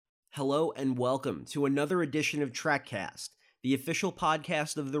Hello and welcome to another edition of TrekCast, the official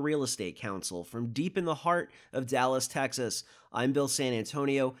podcast of the Real Estate Council from deep in the heart of Dallas, Texas. I'm Bill San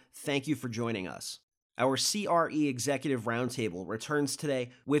Antonio. Thank you for joining us. Our CRE Executive Roundtable returns today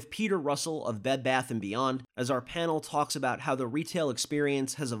with Peter Russell of Bed Bath & Beyond as our panel talks about how the retail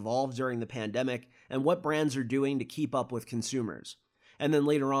experience has evolved during the pandemic and what brands are doing to keep up with consumers. And then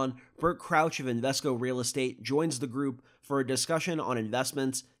later on, Bert Crouch of Invesco Real Estate joins the group for a discussion on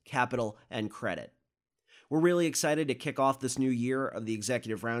investments, capital, and credit. We're really excited to kick off this new year of the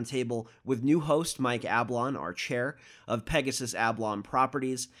Executive Roundtable with new host Mike Ablon, our chair of Pegasus Ablon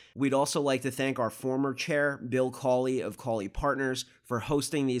Properties. We'd also like to thank our former chair, Bill Cawley of Cawley Partners, for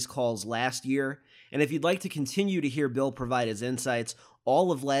hosting these calls last year. And if you'd like to continue to hear Bill provide his insights,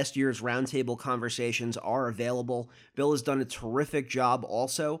 all of last year's roundtable conversations are available. Bill has done a terrific job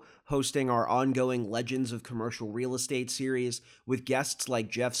also hosting our ongoing Legends of Commercial Real Estate series with guests like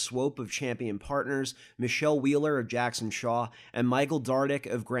Jeff Swope of Champion Partners, Michelle Wheeler of Jackson Shaw, and Michael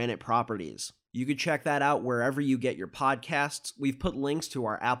Dardick of Granite Properties. You can check that out wherever you get your podcasts. We've put links to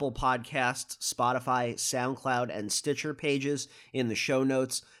our Apple Podcasts, Spotify, SoundCloud, and Stitcher pages in the show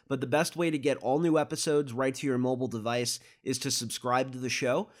notes. But the best way to get all new episodes right to your mobile device is to subscribe to the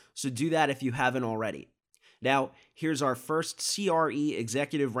show, so do that if you haven't already. Now, here's our first CRE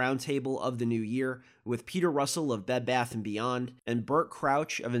Executive Roundtable of the new year with Peter Russell of Bed Bath & Beyond and Bert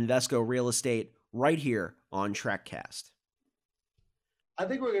Crouch of Invesco Real Estate right here on TrekCast. I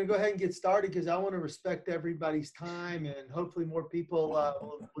think we're going to go ahead and get started because I want to respect everybody's time and hopefully more people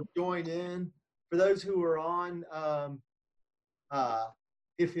will join in. For those who are on,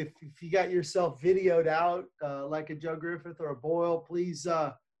 if you got yourself videoed out like a Joe Griffith or a Boyle, please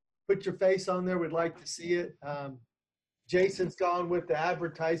put your face on there. We'd like to see it. Jason's gone with the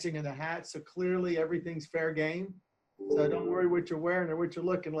advertising and the hat, so clearly everything's fair game. So don't worry what you're wearing or what you're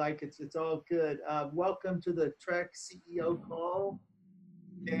looking like. It's all good. Welcome to the Trek CEO call.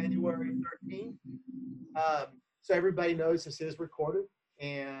 January 13th. So everybody knows this is recorded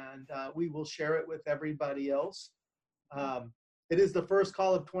and we will share it with everybody else. It is the first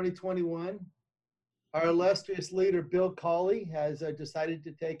call of 2021. Our illustrious leader, Bill Cawley, has decided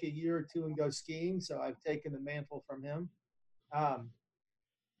to take a year or two and go skiing, so I've taken the mantle from him.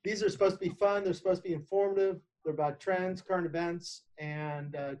 These are supposed to be fun. They're supposed to be informative. They're about trends, current events,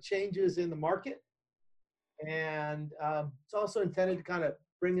 and changes in the market. And it's also intended to kind of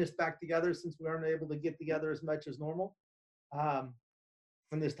bring us back together since we aren't able to get together as much as normal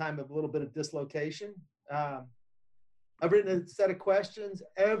in this time of a little bit of dislocation. I've written a set of questions.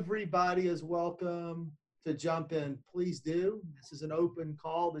 Everybody is welcome to jump in. Please do. This is an open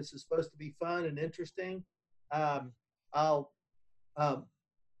call. This is supposed to be fun and interesting. I'll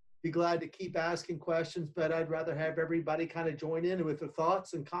be glad to keep asking questions, but I'd rather have everybody kind of join in with the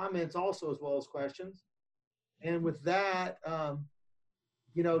thoughts and comments also as well as questions. And with that,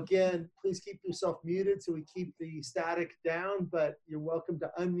 again, please keep yourself muted so we keep the static down, but you're welcome to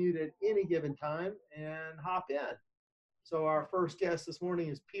unmute at any given time and hop in. So our first guest this morning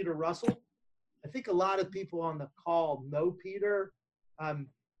is Peter Russell. I think a lot of people on the call know Peter.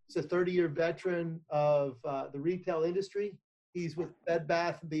 He's a 30-year veteran of the retail industry. He's with Bed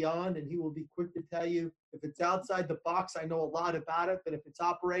Bath & Beyond, and he will be quick to tell you if it's outside the box, I know a lot about it, but if it's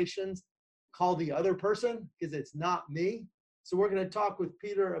operations, call the other person because it's not me. So we're going to talk with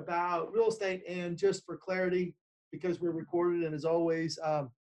Peter about real estate, and just for clarity, because we're recorded and as always,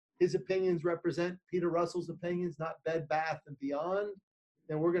 his opinions represent Peter Russell's opinions, not Bed Bath & Beyond.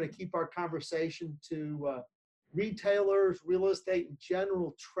 And we're going to keep our conversation to retailers, real estate, and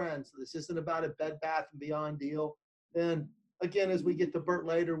general trends. So this isn't about a Bed Bath & Beyond deal. Then again, as we get to Bert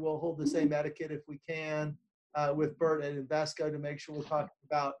later, we'll hold the same etiquette if we can with Bert at Invesco to make sure we're talking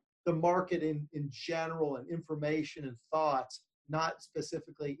about the market in general and information and thoughts, not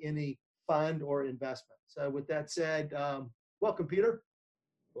specifically any fund or investment. So with that said, welcome, Peter.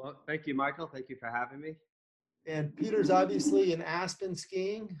 Well, thank you, Michael. Thank you for having me. And Peter's obviously in Aspen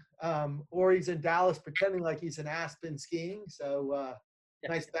skiing, or he's in Dallas pretending like he's in Aspen skiing. So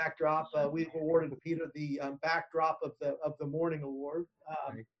nice backdrop. We've awarded Peter the backdrop of the morning award.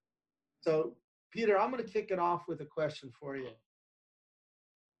 So Peter, I'm going to kick it off with a question for you.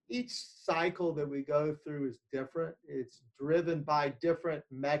 Each cycle that we go through is different. It's driven by different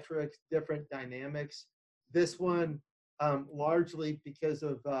metrics, different dynamics. This one, largely because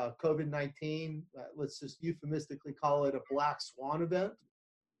of COVID-19, let's just euphemistically call it a black swan event.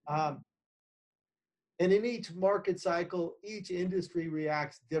 And in each market cycle, each industry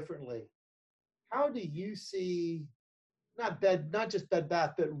reacts differently. How do you see, not just Bed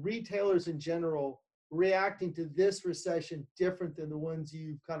Bath, but retailers in general reacting to this recession different than the ones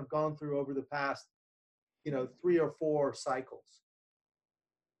you've kind of gone through over the past, 3 or 4 cycles?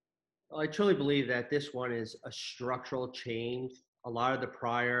 Well, I truly believe that this one is a structural change. A lot of the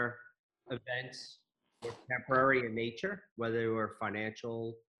prior events were temporary in nature, whether they were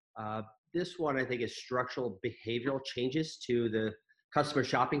financial. Uh, this one, I think, is structural behavioral changes to the customer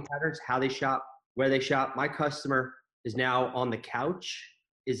shopping patterns, how they shop, where they shop. My customer is now on the couch,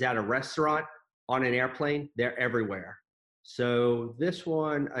 is at a restaurant, on an airplane. They're everywhere. So this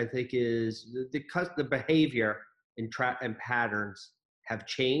one, I think, is the behavior and patterns have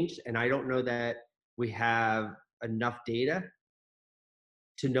changed, and I don't know that we have enough data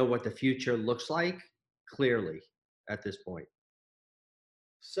to know what the future looks like clearly at this point.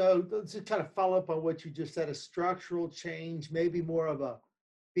 So let's just kind of follow up on what you just said, a structural change, maybe more of a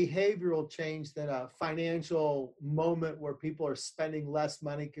behavioral change than a financial moment where people are spending less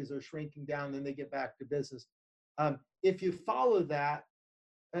money because they're shrinking down, then they get back to business. If you follow that,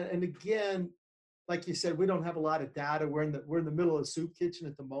 and again, like you said, we don't have a lot of data. We're in the middle of a soup kitchen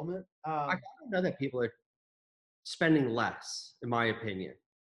at the moment. I don't know that people are spending less, in my opinion.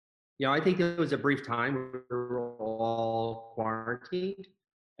 I think there was a brief time we were all quarantined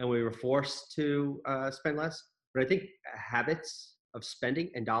and we were forced to spend less. But I think habits of spending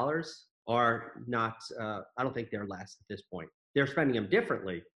and dollars are not, I don't think they're less at this point. They're spending them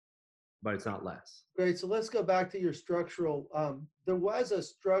differently, but it's not less. Great. So let's go back to your structural. There was a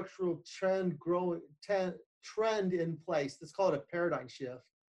structural trend in place. Let's call it a paradigm shift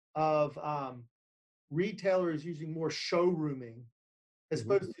of retailers using more showrooming as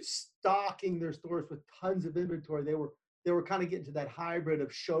opposed to stocking their stores with tons of inventory. They were kind of getting to that hybrid of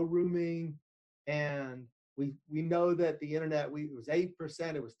showrooming, and we know that the internet it was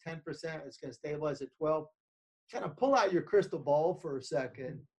 8%, it was 10%, it's going to stabilize at 12. Kind of pull out your crystal ball for a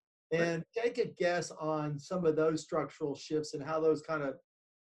second and take a guess on some of those structural shifts and how those kind of,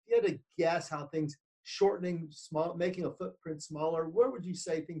 if you had to guess how things shortening, making a footprint smaller, where would you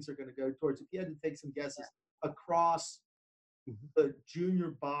say things are going to go towards if you had to take some guesses across the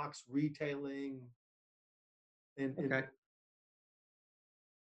junior box retailing? Okay.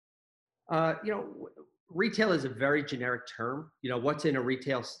 Retail is a very generic term. What's in a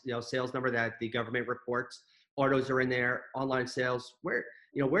retail sales number that the government reports? Autos are in there, online sales. Where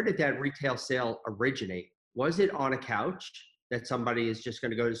did that retail sale originate? Was it on a couch that somebody is just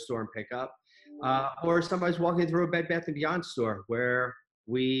going to go to the store and pick up? Or somebody's walking through a Bed Bath & Beyond store where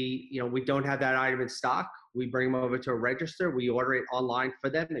we don't have that item in stock. We bring them over to a register. We order it online for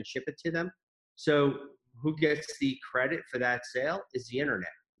them and ship it to them. So who gets the credit for that sale is the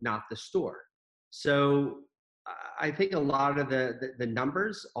internet, not the store. So I think a lot of the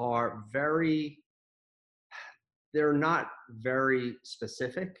numbers are they're not very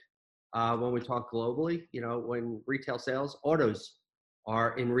specific when we talk globally. When retail sales, autos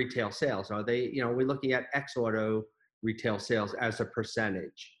are in retail sales. Are they, we're looking at X auto retail sales as a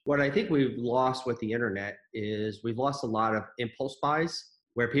percentage. What I think we've lost with the internet is we've lost a lot of impulse buys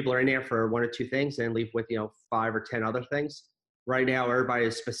where people are in there for 1 or 2 things and leave with 5 or 10 other things. Right now, everybody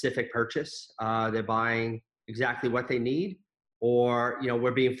is specific purchase. They're buying exactly what they need, or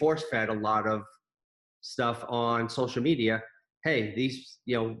we're being force fed a lot of stuff on social media. Hey, these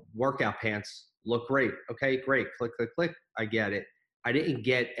workout pants look great. Okay, great. Click, click, click. I get it. I didn't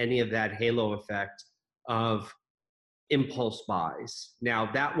get any of that halo effect of impulse buys.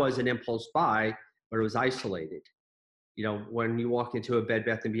 Now that was an impulse buy, but it was isolated. When you walk into a Bed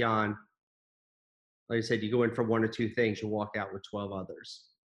Bath & Beyond, like I said, you go in for 1 or 2 things, you walk out with 12 others.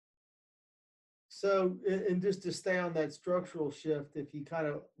 So, and just to stay on that structural shift, if you kind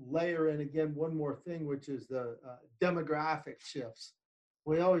of layer in again one more thing, which is the demographic shifts.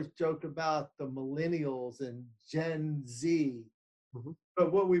 We always joke about the millennials and Gen Z,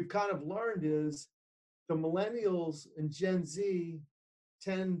 but what we've kind of learned is the millennials and Gen Z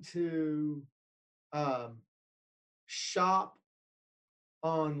tend to shop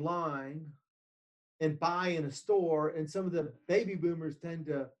online and buy in a store, and some of the baby boomers tend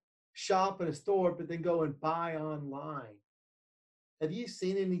to shop in a store but then go and buy online. Have you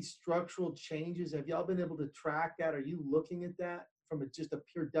seen any structural changes? Have y'all been able to track that? Are you looking at that from just a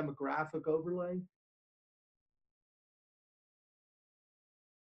pure demographic overlay?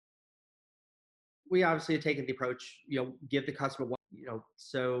 We obviously are taking the approach, give the customer what,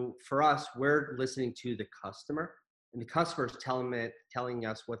 so for us, we're listening to the customer, and the customer is telling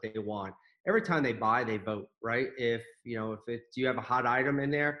us what they want. Every time they buy, they vote, right? If you have a hot item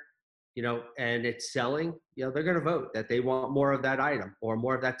in there, and it's selling, they're going to vote that they want more of that item or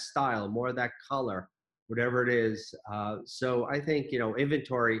more of that style, more of that color, whatever it is. So I think,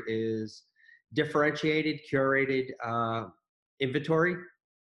 inventory is differentiated, curated inventory.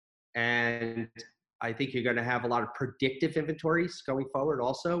 And I think you're going to have a lot of predictive inventories going forward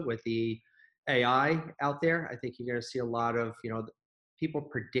also with the AI out there. I think you're going to see a lot of, people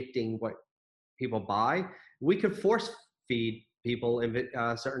predicting what people buy. We could force feed people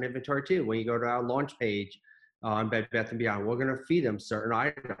certain inventory too. When you go to our launch page on Bed Bath & Beyond, we're going to feed them certain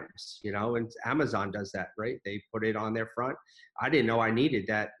items, and Amazon does that, right? They put it on their front. I didn't know I needed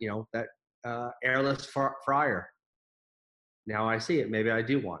that, that airless fryer. Now I see it. Maybe I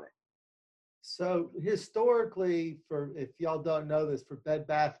do want it. So historically, if y'all don't know this, for Bed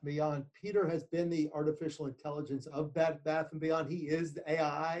Bath & Beyond, Peter has been the artificial intelligence of Bed Bath & Beyond. He is the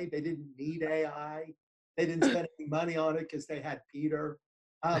AI. They didn't need AI. They didn't spend any money on it because they had Peter.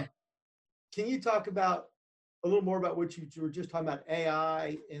 Can you talk about a little more about what you were just talking about,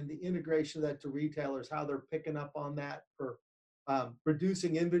 AI and the integration of that to retailers, how they're picking up on that for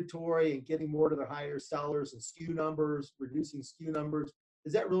reducing inventory and getting more to their higher sellers and SKU numbers, reducing SKU numbers?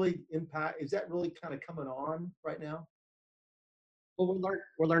 Is that really kind of coming on right now? Well,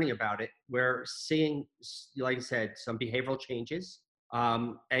 we're learning about it. We're seeing, like I said, some behavioral changes.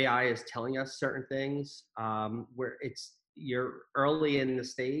 AI is telling us certain things where you're early in the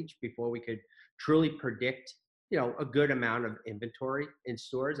stage before we could truly predict, a good amount of inventory in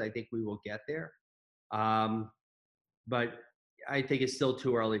stores. I think we will get there. But I think it's still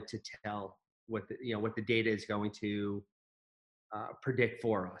too early to tell what the data is going to predict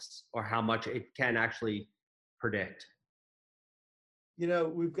for us, or how much it can actually predict.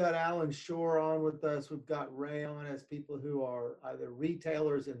 We've got Alan Shore on with us. We've got Ray on as people who are either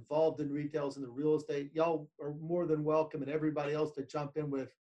retailers, involved in retails in the real estate. Y'all are more than welcome, and everybody else to jump in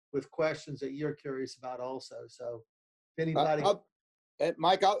with questions that you're curious about also. So if anybody...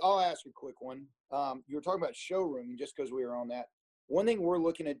 Mike, I'll ask a quick one. You were talking about showrooming, just because we were on that. One thing we're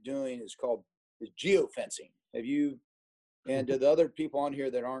looking at doing is called geofencing. Have you... And to the other people on here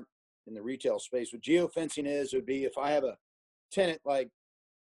that aren't in the retail space, what geofencing would be if I have a tenant like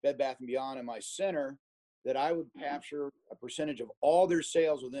Bed Bath & Beyond in my center, that I would capture a percentage of all their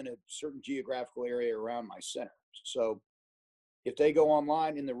sales within a certain geographical area around my center. So if they go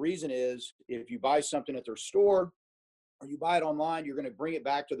online, and the reason is, if you buy something at their store or you buy it online, you're going to bring it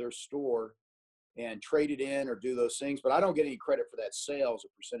back to their store and trade it in or do those things. But I don't get any credit for that sale as a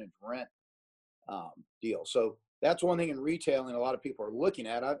percentage rent deal. So that's one thing in retail, and a lot of people are looking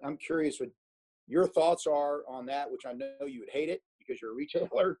at. I'm curious what your thoughts are on that, which I know you would hate it because you're a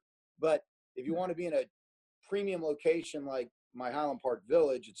retailer. But if you want to be in a premium location like my Highland Park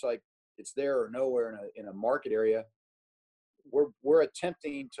Village, it's like it's there or nowhere in a market area. We're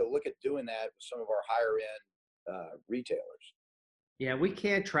attempting to look at doing that with some of our higher end retailers. Yeah, we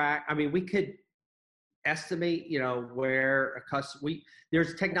can't track. I mean, we could estimate, where a customer,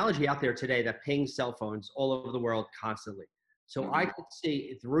 there's technology out there today that pings cell phones all over the world constantly. So I could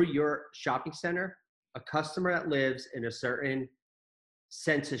see through your shopping center, a customer that lives in a certain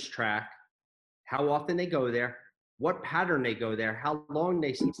census tract, how often they go there, what pattern they go there, how long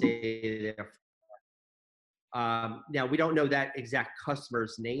they stay there. Now, we don't know that exact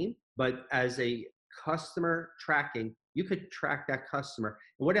customer's name, but as a customer tracking, you could track that customer.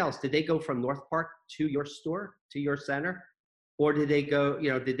 And what else? Did they go from North Park to your store, to your center? Or did they go,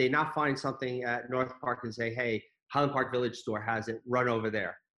 did they not find something at North Park and say, hey, Highland Park Village store has it, run over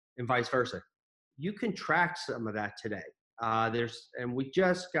there, and vice versa? You can track some of that today. I just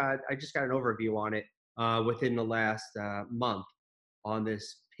got an overview on it within the last month on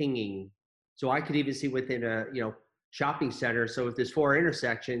this pinging. So I could even see within a, shopping center. So if there's 4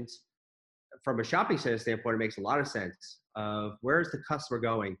 intersections, from a shopping center standpoint, it makes a lot of sense of where's the customer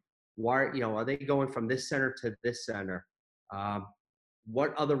going? Why, are they going from this center to this center?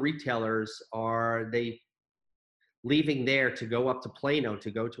 What other retailers are they leaving there to go up to Plano to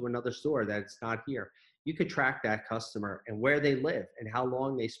go to another store that's not here? You could track that customer and where they live and how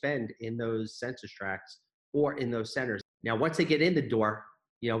long they spend in those census tracts or in those centers. Now, once they get in the door,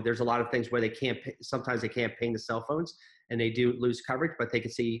 there's a lot of things where sometimes they can't ping the cell phones and they do lose coverage, but they can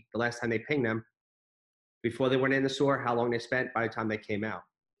see the last time they pinged them before they went in the store, how long they spent by the time they came out.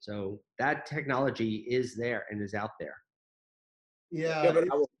 So that technology is there and is out there. Yeah, but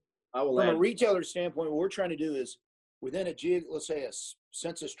I will from a retailer standpoint, what we're trying to do is within let's say a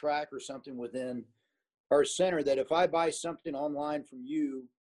census tract or something within our center, that if I buy something online from you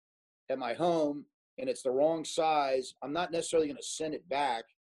at my home and it's the wrong size, I'm not necessarily going to send it back.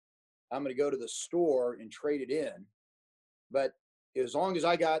 I'm going to go to the store and trade it in. But as long as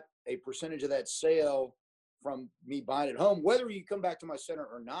I got a percentage of that sale from me buying it home, whether you come back to my center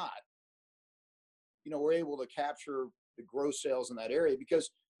or not, we're able to capture the gross sales in that area,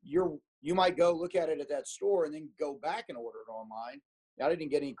 because you might go look at it at that store and then go back and order it online. I didn't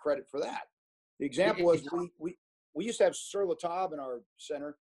get any credit for that. The example was we used to have Sur La Table in our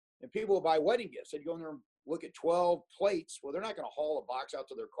center, and people would buy wedding gifts. They'd go in there and look at 12 plates. Well, they're not going to haul a box out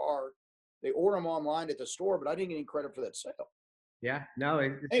to their car. They order them online at the store, but I didn't get any credit for that sale. Yeah, no,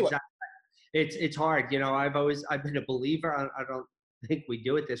 Anyway. it's hard. I've been a believer. I don't think we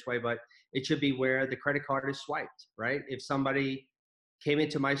do it this way, but it should be where the credit card is swiped, right? If somebody came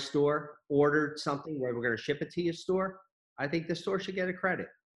into my store, ordered something where we're going to ship it to your store, I think the store should get a credit.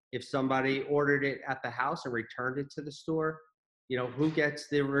 If somebody ordered it at the house and returned it to the store, who gets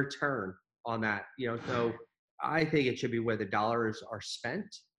the return on that? So I think it should be where the dollars are spent.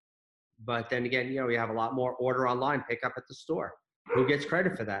 But then again, we have a lot more order online, pick up at the store. Who gets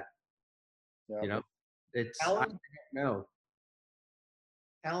credit for that? Yeah. It's Alan? no.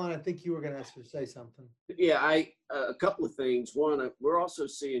 Alan, I think you were going to say something. Yeah, a couple of things. One, we're also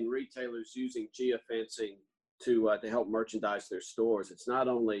seeing retailers using geofencing to help merchandise their stores. It's not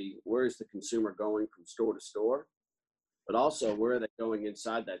only where is the consumer going from store to store, but also where are they going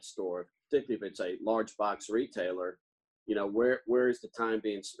inside that store, particularly if it's a large box retailer. Where is the time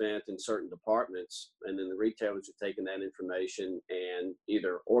being spent in certain departments? And then the retailers are taking that information and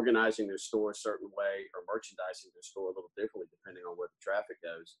either organizing their store a certain way or merchandising their store a little differently depending on where the traffic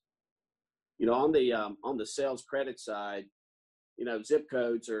goes. On the sales credit side, zip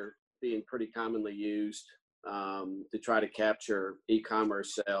codes are being pretty commonly used to try to capture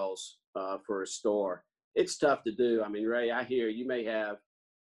e-commerce sales for a store. It's tough to do. I mean, Ray, I hear you may have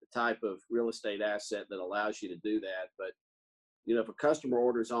type of real estate asset that allows you to do that. But, if a customer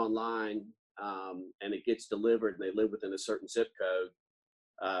orders online and it gets delivered and they live within a certain zip code,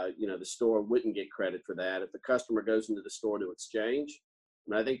 the store wouldn't get credit for that. If the customer goes into the store to exchange,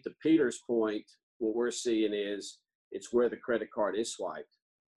 I think to Peter's point, what we're seeing is it's where the credit card is swiped.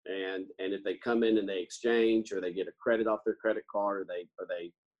 And if they come in and they exchange or they get a credit off their credit card or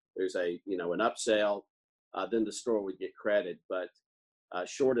there's an upsell, then the store would get credit. But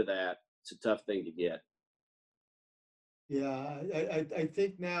short of that, it's a tough thing to get. Yeah, I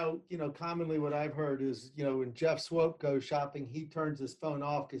think now, commonly what I've heard is, when Jeff Swope goes shopping, he turns his phone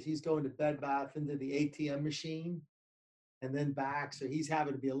off because he's going to Bed Bath into the ATM machine and then back. So he's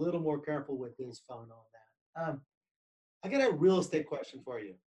having to be a little more careful with his phone on that. I got a real estate question for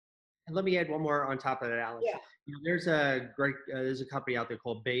you. And let me add one more on top of that, Alan. Yeah. There's a company out there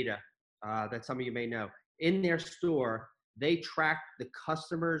called Beta that some of you may know. In their store, they track the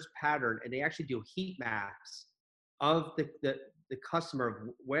customer's pattern and they actually do heat maps of the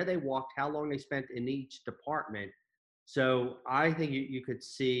customer, where they walked, how long they spent in each department. So I think you could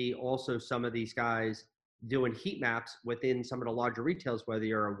see also some of these guys doing heat maps within some of the larger retailers, whether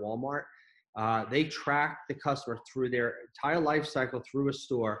you're a Walmart. They track the customer through their entire life cycle through a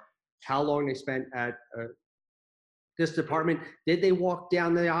store, how long they spent at this department. Did they walk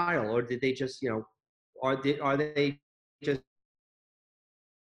down the aisle, or did they just, are they just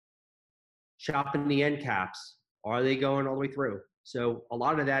shopping the end caps? Are they going all the way through? So a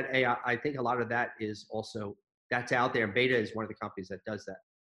lot of that, I think a lot of that is also, that's out there. Beta is one of the companies that does that.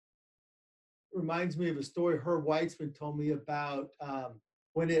 Reminds me of a story Herb Weitzman told me about.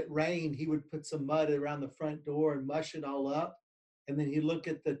 When it rained, he would put some mud around the front door and mush it all up. And then he'd look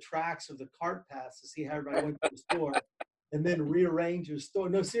at the tracks of the cart paths to see how everybody went to the store and then rearrange his store.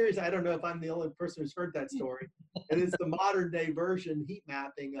 No, seriously, I don't know if I'm the only person who's heard that story. And it's the modern day version heat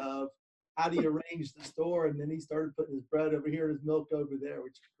mapping of how do you arrange the store? And then he started putting his bread over here and his milk over there,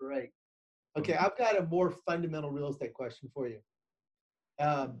 which is great. Okay, I've got a more fundamental real estate question for you.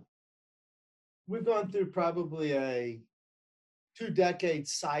 We've gone through probably a 2-decade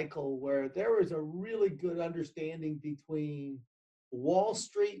cycle where there was a really good understanding between Wall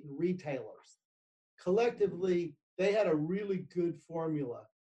Street and retailers. Collectively, they had a really good formula.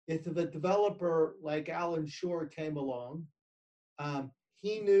 If a developer like Alan Shore came along,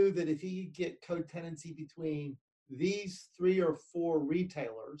 he knew that if he could get co-tenancy between these 3 or 4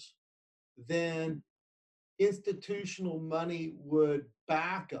 retailers, then institutional money would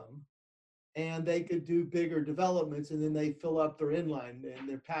back them and they could do bigger developments, and then they fill up their inline and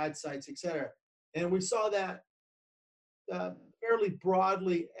their pad sites, et cetera. And we saw that fairly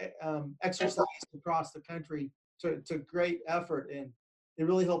broadly exercised across the country to great effort. And it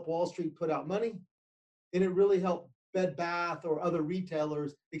really helped Wall Street put out money, and it really helped Bed Bath or other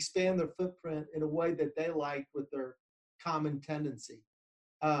retailers expand their footprint in a way that they liked with their common tendency,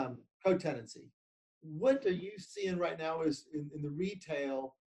 co-tenancy. What are you seeing right now is in the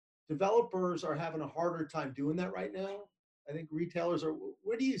retail, developers are having a harder time doing that right now. I think retailers are,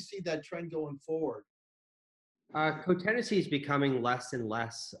 where do you see that trend going forward? Co-tenancy is becoming less and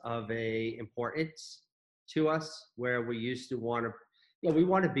less of a importance to us, where we used to want to, we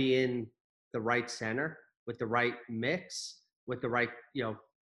want to be in the right center with the right mix, with the right,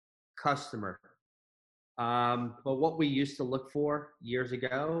 customer. But what we used to look for years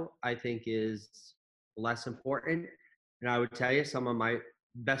ago, I think, is less important. And I would tell you, some of my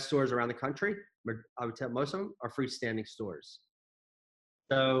best stores around the country, I would tell most of them are freestanding stores.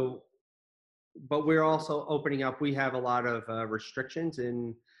 So, but we're also opening up. We have a lot of restrictions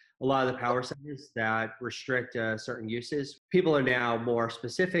in a lot of the power centers that restrict certain uses. People are now more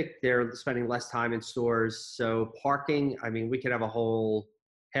specific. They're spending less time in stores. So parking, I mean, we could have a whole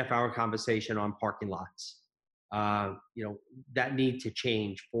half-hour conversation on parking lots, that need to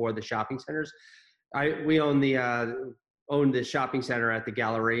change for the shopping centers. We own the shopping center at the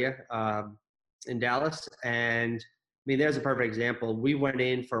Galleria in Dallas, and I mean, there's a perfect example. We went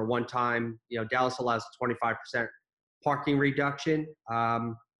in for a one-time, Dallas allows a 25% parking reduction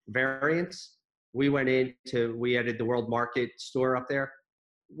variance. We added the World Market store up there.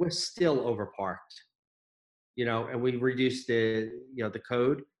 We're still overparked, and we reduced the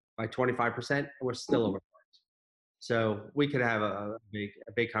code by 25%, and we're still overparked. So we could have a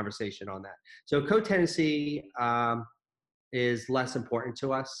big conversation on that. So co-tenancy is less important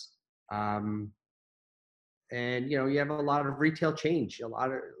to us. And you have a lot of retail change. A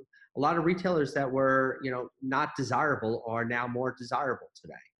lot of retailers that were not desirable are now more desirable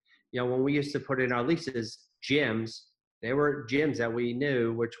today. When we used to put in our leases, gyms, they were gyms that we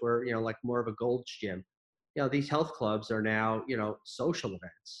knew, which were like more of a Gold's Gym. These health clubs are now social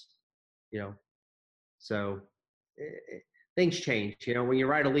events. So things change. When you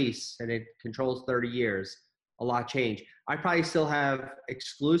write a lease and it controls 30 years, a lot change. I probably still have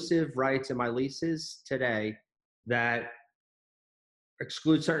exclusive rights in my leases today that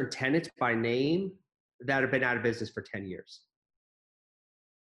exclude certain tenants by name that have been out of business for 10 years.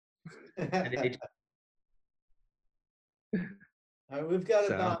 All right, we've got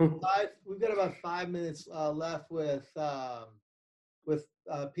about 5 minutes left with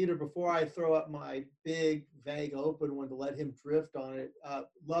Peter. Before I throw up my big, vague, open one to let him drift on it,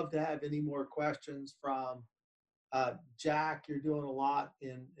 love to have any more questions from Jack. You're doing a lot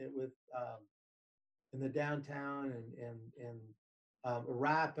in the downtown and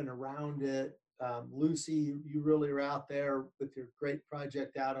wrapping around it. Lucy, you really are out there with your great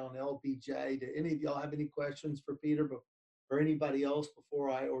project out on LBJ. Do any of y'all have any questions for Peter or anybody else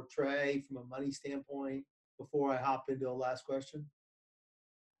or Trey from a money standpoint before I hop into a last question?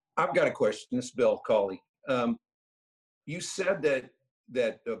 I've got a question. This is Bill Cawley. You said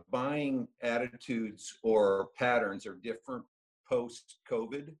that the buying attitudes or patterns are different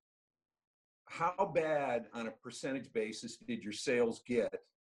post-COVID. How bad on a percentage basis did your sales get,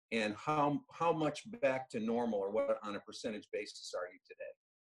 and how much back to normal, or what on a percentage basis are you today?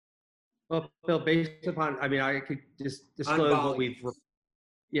 Well, Bill, based upon, I could just disclose what we've,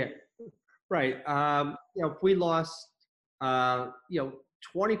 right. If we lost,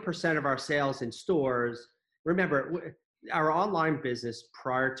 20% of our sales in stores, remember, our online business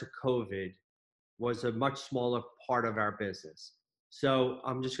prior to COVID was a much smaller part of our business. So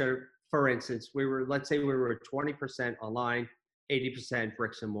I'm just going to, for instance, let's say we were 20% online, 80%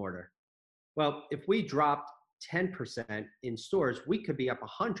 bricks and mortar. Well, if we dropped 10% in stores, we could be up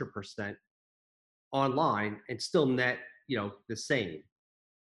 100% online and still net, the same.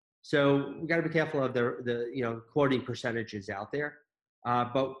 So we got to be careful of the quoting percentages out there.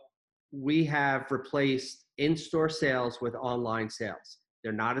 But we have replaced in-store sales with online sales.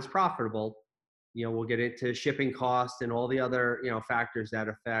 They're not as profitable. We'll get into shipping costs and all the other, factors that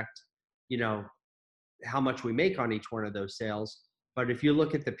affect, how much we make on each one of those sales. But if you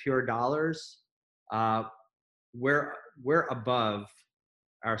look at the pure dollars, we're above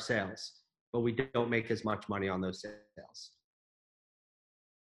our sales, but we don't make as much money on those sales.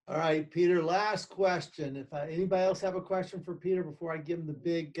 All right, Peter, last question. If anybody else have a question for Peter before I give him the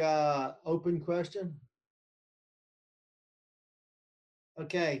big open question?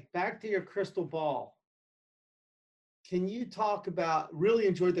 Okay, back to your crystal ball. Can you talk about, really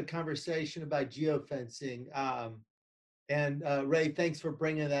enjoyed the conversation about geofencing. And Ray, thanks for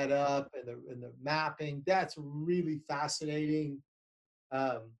bringing that up, and the mapping. That's really fascinating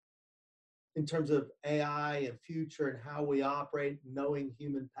in terms of AI and future and how we operate, knowing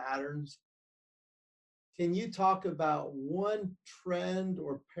human patterns. Can you talk about one trend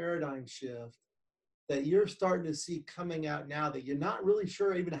or paradigm shift that you're starting to see coming out now that you're not really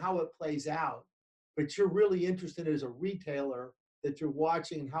sure even how it plays out, but you're really interested as a retailer that you're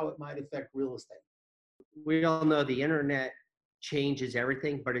watching how it might affect real estate? We all know the internet changes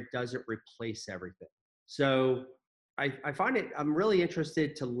everything, but it doesn't replace everything. So I find it, I'm really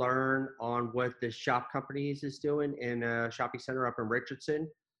interested to learn on what the Shop Companies is doing in a shopping center up in Richardson,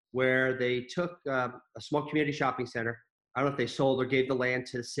 where they took a small community shopping center. I don't know if they sold or gave the land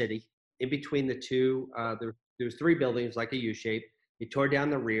to the city. In between the two, there was three buildings like a U shape. They tore down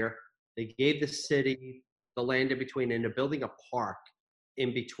the rear. They gave the city the land in between, and they're building a park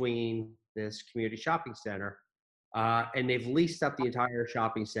in between this community shopping center. And they've leased up the entire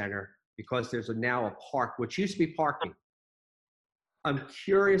shopping center because there's now a park, which used to be parking. I'm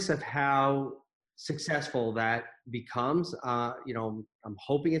curious of how successful that becomes. I'm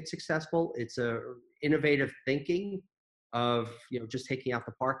hoping it's successful. It's a innovative thinking of, just taking out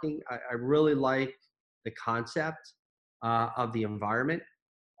the parking. I really like the concept of the environment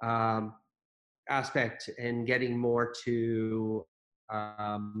aspect and getting more to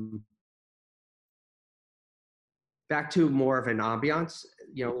back to more of an ambiance.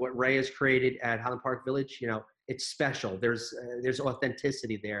 What Ray has created at Highland Park Village, it's special. There's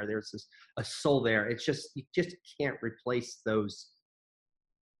authenticity there. There's a soul there. It's just, you just can't replace those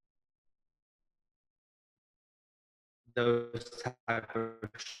type of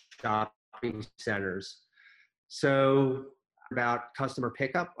shopping centers. So about customer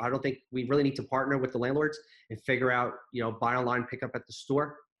pickup, I don't think we really need to partner with the landlords and figure out, buy online, pick up at the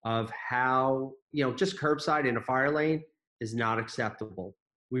store, of how, just curbside in a fire lane is not acceptable.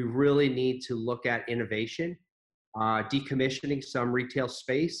 We really need to look at innovation, decommissioning some retail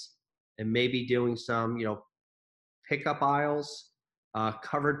space, and maybe doing some, pickup aisles,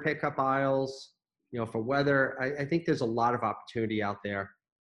 covered pickup aisles, for weather. I think there's a lot of opportunity out there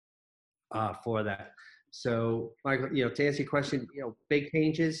for that. So, Michael, to answer your question, big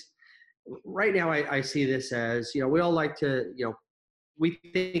changes. Right now, I see this as, we all like to, we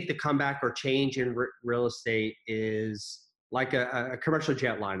think the comeback or change in real estate is like a commercial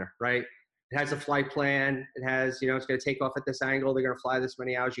jetliner, right? It has a flight plan. It has, it's going to take off at this angle. They're going to fly this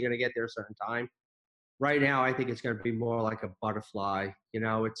many hours. You're going to get there a certain time. Right now, I think it's going to be more like a butterfly.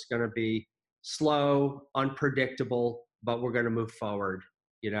 It's going to be slow, unpredictable, but we're going to move forward,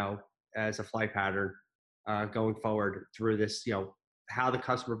 as a flight pattern going forward through this, how the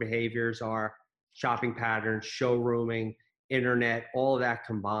customer behaviors are, shopping patterns, showrooming, internet, all of that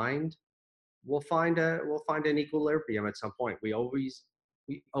combined. We'll find an equilibrium at some point. We always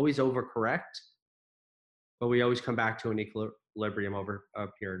overcorrect, but we always come back to an equilibrium over a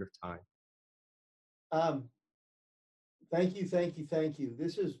period of time. Thank you.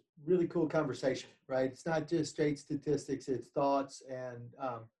 This is really cool conversation, right? It's not just straight statistics, it's thoughts, and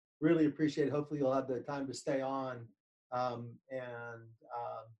really appreciate it. Hopefully you'll have the time to stay on and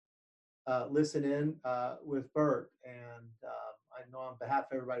listen in with Bert. And I know on behalf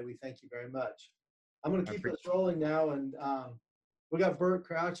of everybody, we thank you very much. I'm going to keep this rolling now, and we got Bert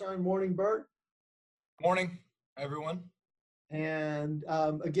Crouch on. Morning, Bert. Morning, everyone. And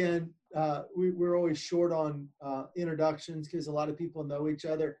again, we're always short on introductions because a lot of people know each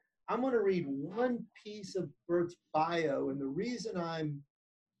other. I'm going to read one piece of Bert's bio, and the reason I'm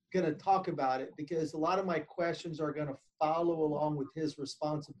going to talk about it because a lot of my questions are going to follow along with his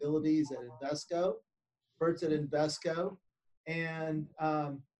responsibilities at Invesco. Bert's at Invesco. And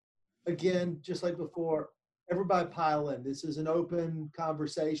again, just like before, everybody pile in. This is an open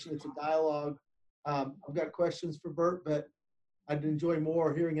conversation. It's a dialogue. I've got questions for Bert, but I'd enjoy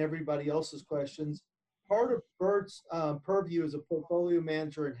more hearing everybody else's questions. Part of Bert's purview as a portfolio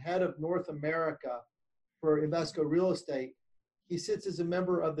manager and head of North America for Invesco Real Estate. He sits as a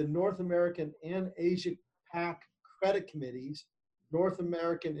member of the North American and Asia PAC Credit Committees, North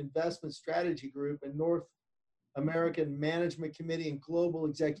American Investment Strategy Group, and North American Management Committee and Global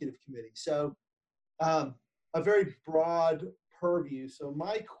Executive Committee. So a very broad purview. So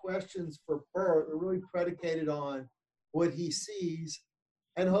my questions for Bert are really predicated on what he sees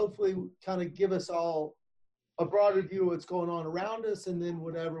and hopefully kind of give us all a broader view of what's going on around us and then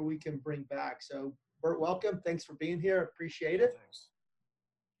whatever we can bring back. So Bert, welcome. Thanks for being here. Appreciate it.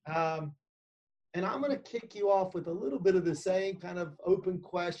 Thanks. And I'm going to kick you off with a little bit of the same kind of open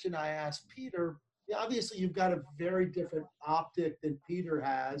question I asked Peter. Obviously, you've got a very different optic than Peter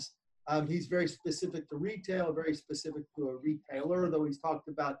has. He's very specific to retail, very specific to a retailer, though he's talked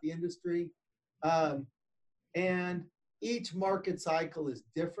about the industry. And each market cycle is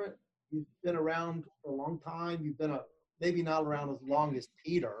different. You've been around for a long time. You've been maybe not around as long as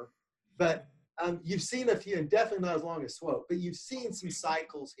Peter, but you've seen a few, and definitely not as long as Swope, but you've seen some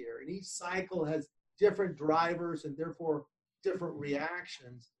cycles here, and each cycle has different drivers and therefore different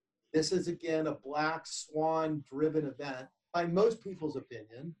reactions. This is, again, a black swan-driven event by most people's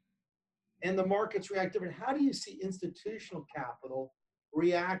opinion, and the markets react different. How do you see institutional capital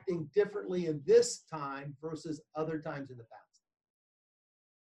reacting differently in this time versus other times in the past?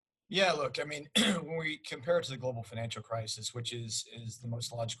 Yeah, look, I mean, when we compare it to the global financial crisis, which is the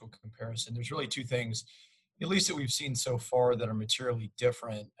most logical comparison, there's really two things, at least that we've seen so far, that are materially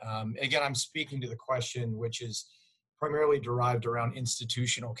different. Again, I'm speaking to the question, which is primarily derived around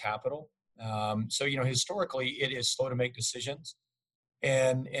institutional capital. So, historically, it is slow to make decisions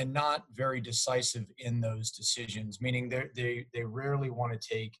and not very decisive in those decisions, meaning they rarely want to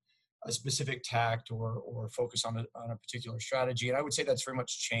take a specific tact or focus on a particular strategy. And I would say that's very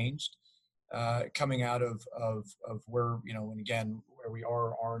much changed coming out of where, and again, where we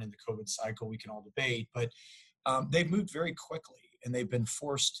are or aren't in the COVID cycle, we can all debate, but they've moved very quickly and they've been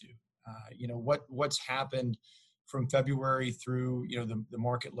forced to. What's happened from February through, the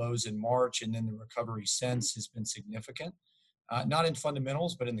market lows in March and then the recovery since has been significant. Not in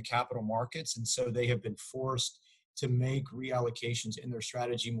fundamentals, but in the capital markets. And so they have been forced to make reallocations in their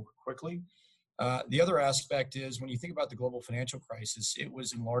strategy more quickly. The other aspect is when you think about the global financial crisis, it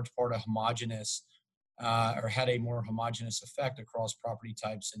was in large part a homogenous or had a more homogenous effect across property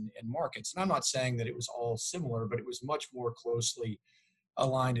types and markets. And I'm not saying that it was all similar, but it was much more closely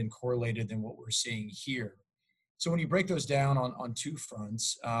aligned and correlated than what we're seeing here. So when you break those down on two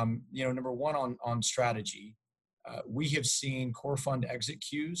fronts, number one on strategy, we have seen core fund exit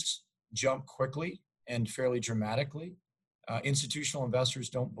queues jump quickly and fairly dramatically. Institutional investors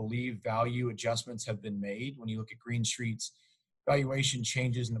don't believe value adjustments have been made. When you look at Green Street's valuation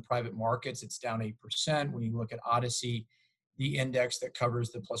changes in the private markets, it's down 8%. When you look at Odyssey, the index that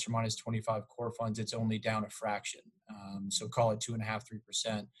covers the plus or minus 25 core funds, it's only down a fraction. So call it 2.5%,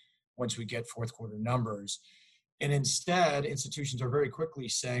 3% once we get fourth quarter numbers. And instead, institutions are very quickly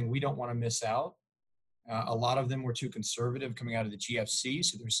saying, we don't want to miss out. A lot of them were too conservative coming out of the GFC.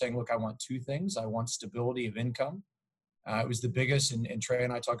 So they're saying, look, I want two things. I want stability of income. It was the biggest, and Trey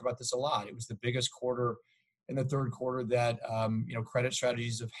and I talk about this a lot. It was the biggest quarter in the third quarter that, credit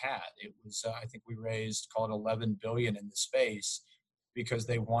strategies have had. It was, I think we raised, call it 11 billion in the space because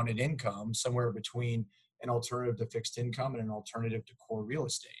they wanted income somewhere between an alternative to fixed income and an alternative to core real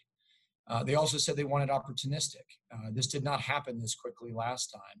estate. They also said they wanted opportunistic. This did not happen this quickly last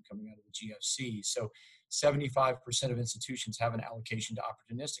time coming out of the GFC. So 75% of institutions have an allocation to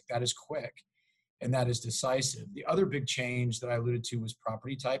opportunistic. That is quick and that is decisive. The other big change that I alluded to was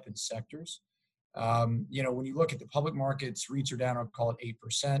property type and sectors. When you look at the public markets, REITs are down, I'll call it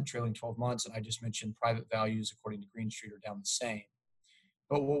 8%, trailing 12 months. And I just mentioned private values, according to Green Street, are down the same.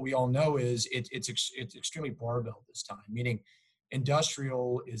 But what we all know is it's extremely barbell this time, meaning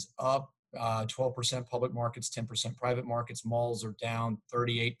industrial is up 12% public markets, 10% private markets. Malls are down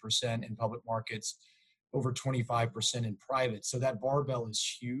 38% in public markets, over 25% in private. So that barbell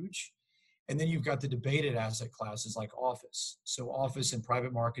is huge. And then you've got the debated asset classes like office. So office in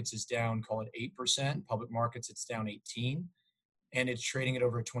private markets is down, call it 8%. Public markets, it's down 18%. And it's trading at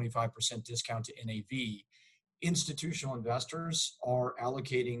over a 25% discount to NAV. Institutional investors are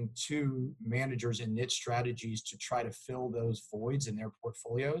allocating to managers in niche strategies to try to fill those voids in their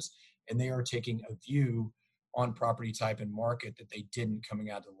portfolios. And they are taking a view on property type and market that they didn't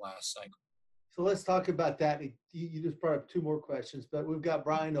coming out of the last cycle. So let's talk about that. You just brought up two more questions, but we've got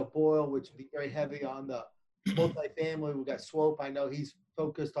Brian O'Boyle, which would be very heavy on the multifamily. We've got Swope. I know he's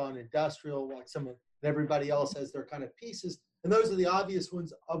focused on industrial, like everybody else has their kind of pieces. And those are the obvious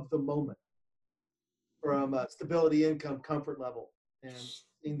ones of the moment from stability, income, comfort level, and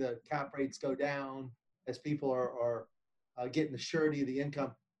seeing the cap rates go down as people are getting the surety of the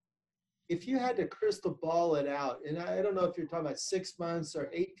income. If you had to crystal ball it out, and I don't know if you're talking about 6 months or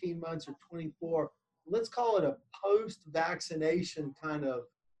 18 months or 24, let's call it a post-vaccination kind of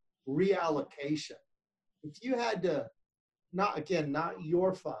reallocation. If you had to, not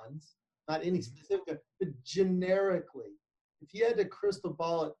your funds, not any specific, but generically, if you had to crystal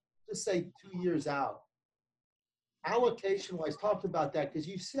ball it, just say 2 years out, allocation-wise, talk about that, because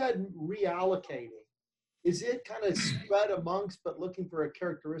you said reallocating. Is it kind of spread amongst, but looking for a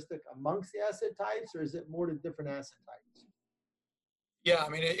characteristic amongst the asset types, or is it more to different asset types? Yeah, I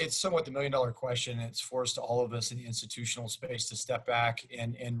mean, it's somewhat the million-dollar question. It's forced all of us in the institutional space to step back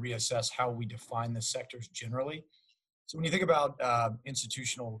and reassess how we define the sectors generally. So when you think about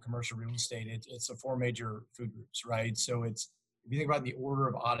institutional commercial real estate, it's the four major food groups, right? So if you think about the order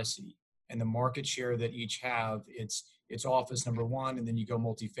of Odyssey and the market share that each have, it's office number one, and then you go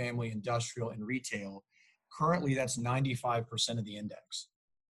multifamily, industrial, and retail. Currently, that's 95% of the index.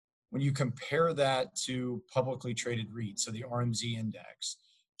 When you compare that to publicly traded REITs, so the RMZ index,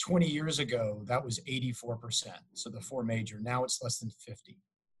 20 years ago, that was 84%. So the four major, now it's less than 50.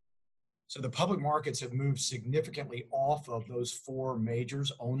 So the public markets have moved significantly off of those four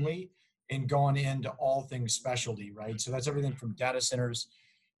majors only and gone into all things specialty, right? So that's everything from data centers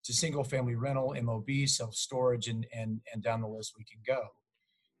to single family rental, MOB, self-storage, and down the list we can go.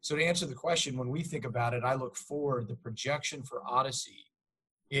 So to answer the question, when we think about it, I look forward, the projection for Odyssey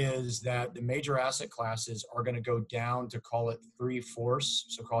is that the major asset classes are going to go down to, call it 3/4,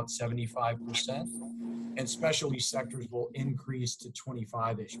 so call it 75%, and specialty sectors will increase to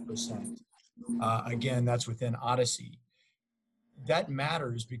 25-ish%. Again, that's within Odyssey. That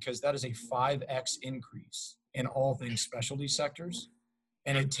matters because that is a 5x increase in all things specialty sectors.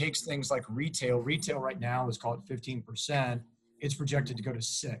 And it takes things like retail. Retail right now is called 15%. It's projected to go to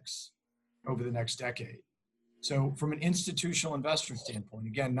 6% over the next decade. So from an institutional investor standpoint,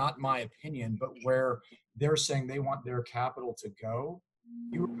 again, not my opinion, but where they're saying they want their capital to go,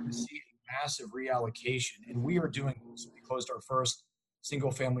 you are going to see a massive reallocation. And we are doing this. We closed our first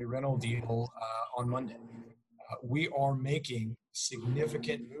single family rental deal on Monday. We are making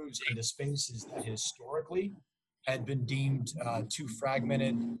significant moves into spaces that historically had been deemed too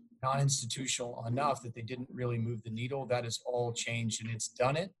fragmented, non-institutional enough that they didn't really move the needle. That has all changed, and it's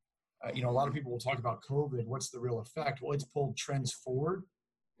done it. A lot of people will talk about COVID. What's the real effect? Well, it's pulled trends forward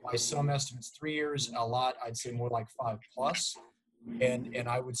by some estimates 3 years, a lot, I'd say more like 5+. And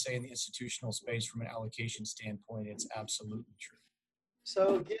I would say in the institutional space from an allocation standpoint, it's absolutely true.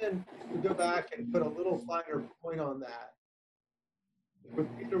 So again, we go back and put a little finer point on that. With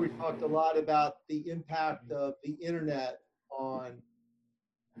Peter, we talked a lot about the impact of the internet on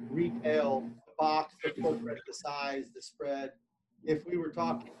retail, the box, the footprint, the size, the spread. If we were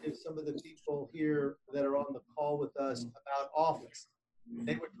talking to some of the people here that are on the call with us about office,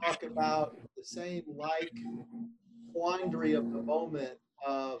 they would talk about the same quandary of the moment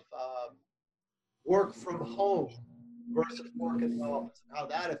of work from home versus work in the office, and how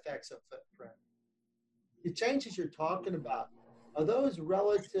that affects a footprint. The changes you're talking about, are those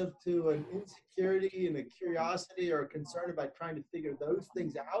relative to an insecurity and a curiosity or a concern about trying to figure those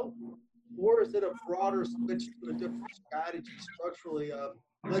things out? Or is it a broader switch to a different strategy structurally of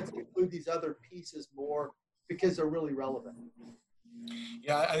let's include these other pieces more because they're really relevant?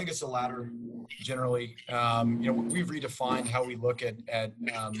 Yeah, I think it's the latter generally. We've redefined how we look at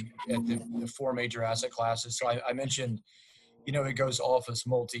the four major asset classes. So I mentioned, it goes office,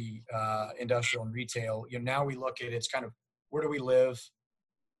 multi, industrial, and retail. Now we look at it's kind of where do we live,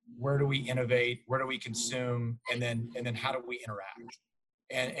 where do we innovate, where do we consume, and then how do we interact?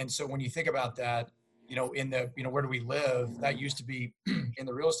 And so when you think about that, where do we live? That used to be in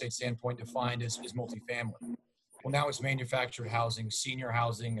the real estate standpoint defined as multifamily. Well, now it's manufactured housing, senior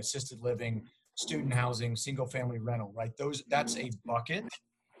housing, assisted living, student housing, single family rental, right? That's a bucket.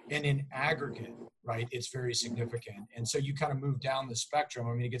 And in aggregate, right, it's very significant. And so you kind of move down the spectrum.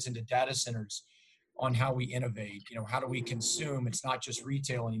 I mean, it gets into data centers on how we innovate, how do we consume? It's not just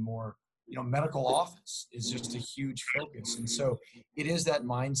retail anymore. Medical office is just a huge focus. And so it is that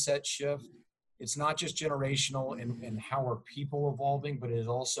mindset shift. It's not just generational and how are people evolving, but it is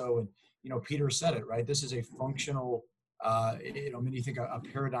also, and Peter said it, right? This is a functional, you think a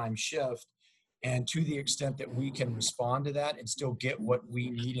paradigm shift. And to the extent that we can respond to that and still get what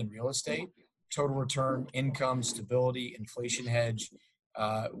we need in real estate, total return, income, stability, inflation hedge,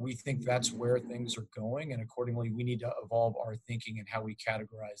 we think that's where things are going. And accordingly, we need to evolve our thinking and how we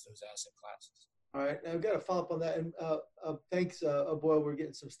categorize those asset classes. All right. Now I've got to follow up on that. And thanks, Boyle, we're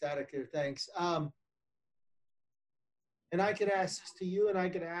getting some static here. Thanks. And I could ask this to you, and I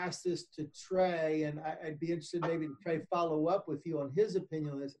could ask this to Trey, and I'd be interested maybe to Trey follow up with you on his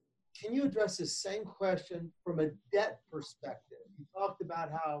opinion on this. Can you address the same question from a debt perspective? You talked about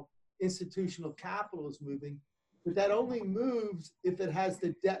how institutional capital is moving, but that only moves if it has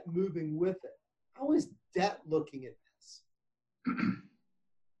the debt moving with it. How is debt looking at this?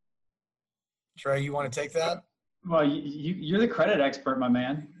 Trey, you want to take that? Well, you're the credit expert, my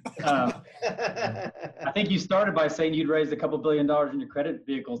man. I think you started by saying you'd raised a couple $2 billion in your credit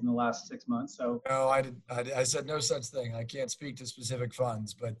vehicles in the last 6 months. So no, I said no such thing. I can't speak to specific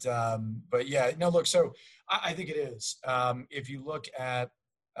funds, but yeah, no. Look, so I think it is. If you look at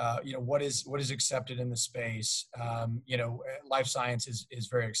what is accepted in the space, life science is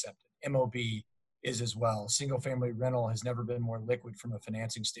very accepted. MOB is as well. Single family rental has never been more liquid from a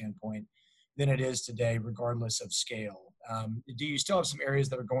financing standpoint than it is today, regardless of scale. Do you still have some areas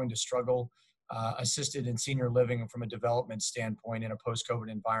that are going to struggle? Assisted and senior living from a development standpoint in a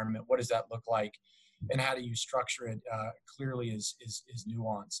post-COVID environment, what does that look like? And how do you structure it clearly is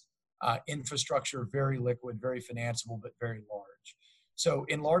nuanced. Infrastructure, very liquid, very financeable, but very large. So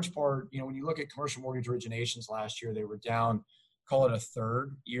in large part, when you look at commercial mortgage originations last year, they were down call it a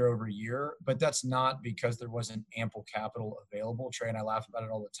third year over year, but that's not because there wasn't ample capital available. Trey and I laugh about it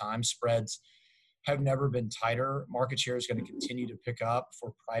all the time. Spreads have never been tighter. Market share is going to continue to pick up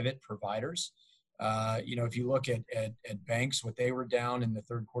for private providers. If you look at banks, what they were down in the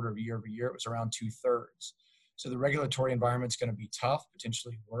third quarter of year over year, it was around 2/3. So the regulatory environment is going to be tough,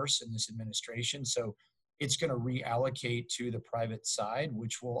 potentially worse in this administration. So it's going to reallocate to the private side,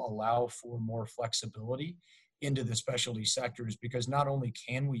 which will allow for more flexibility into the specialty sectors, because not only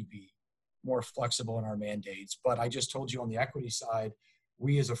can we be more flexible in our mandates, but I just told you on the equity side,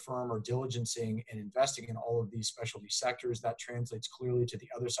 we as a firm are diligencing and investing in all of these specialty sectors. That translates clearly to the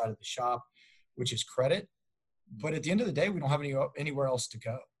other side of the shop, which is credit. But at the end of the day, we don't have anywhere else to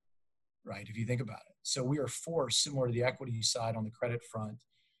go, right? If you think about it. So we are forced, similar to the equity side on the credit front,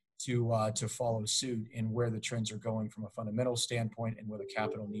 to follow suit in where the trends are going from a fundamental standpoint and where the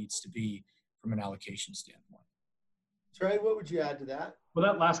capital needs to be from an allocation standpoint. Trey, what would you add to that? Well,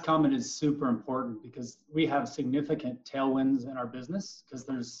 that last comment is super important because we have significant tailwinds in our business because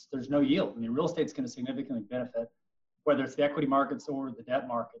there's no yield. I mean, real estate's going to significantly benefit, whether it's the equity markets or the debt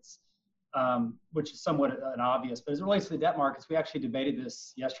markets, which is somewhat an obvious. But as it relates to the debt markets, we actually debated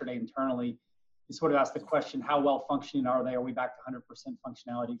this yesterday internally. We sort of asked the question, how well functioning are they? Are we back to 100%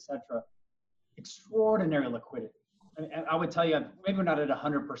 functionality, et cetera? Extraordinary liquidity. And I would tell you, maybe we're not at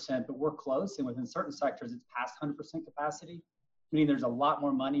 100%, but we're close. And within certain sectors, it's past 100% capacity, meaning there's a lot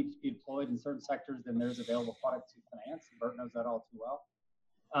more money to be deployed in certain sectors than there's available product to finance. Bert knows that all too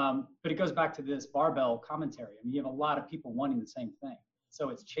well. But it goes back to this barbell commentary. I mean, you have a lot of people wanting the same thing. So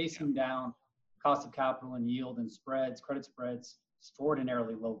it's chasing down cost of capital and yield and spreads, credit spreads,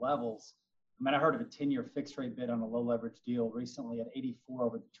 extraordinarily low levels. I mean, I heard of a 10-year fixed rate bid on a low leverage deal recently at 84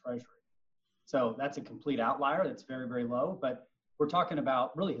 over the Treasury. So that's a complete outlier. That's very, very low. But we're talking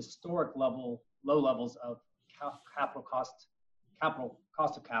about really historic low levels of cost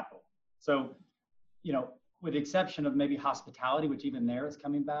of capital. So, with the exception of maybe hospitality, which even there is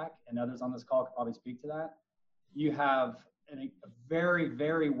coming back, and others on this call could probably speak to that, you have a very,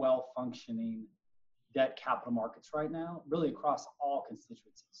 very well functioning debt capital markets right now, really across all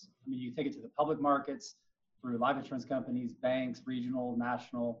constituencies. I mean, you take it to the public markets through life insurance companies, banks, regional,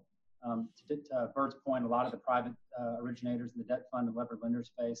 national. To Bert's point, a lot of the private originators in the debt fund and levered lender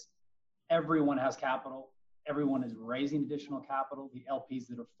space, everyone has capital. Everyone is raising additional capital. The LPs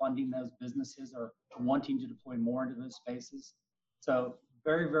that are funding those businesses are wanting to deploy more into those spaces. So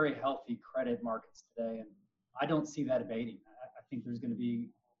very, very healthy credit markets today. And I don't see that abating. I think there's going to be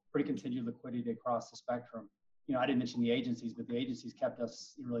pretty continued liquidity across the spectrum. I didn't mention the agencies, but the agencies kept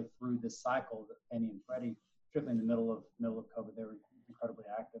us really through this cycle, Fannie and Freddie, particularly in the middle of COVID. They were incredibly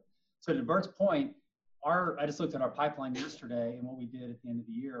active. So to Bert's point, I just looked at our pipeline yesterday and what we did at the end of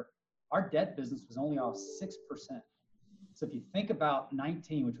the year. Our debt business was only off 6%. So if you think about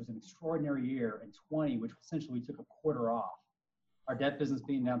 19, which was an extraordinary year, and 20, which essentially we took a quarter off, our debt business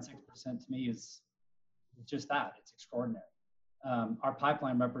being down 6% to me is just that. It's extraordinary. Our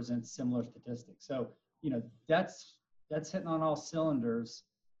pipeline represents similar statistics. So, that's hitting on all cylinders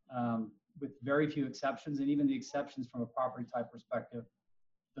with very few exceptions, and even the exceptions from a property type perspective,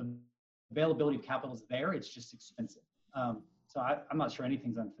 the availability of capital is there. It's just expensive. So I'm not sure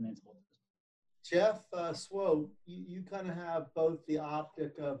anything's unfinanceable. Jeff Swope, you kind of have both the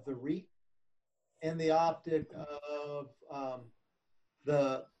optic of the REIT and the optic of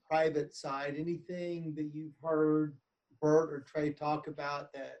the private side. Anything that you've heard Bert or Trey talk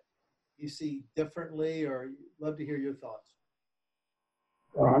about that you see differently, or love to hear your thoughts?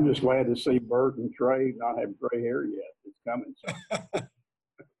 Well, I'm just glad to see Bert and Trey not have gray hair yet. It's coming.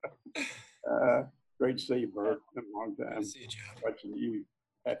 Great to see you, Bert. It's been a long time. See you, Jeff. Watching you.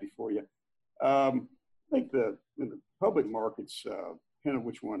 Happy for you. I think in the public markets, kind of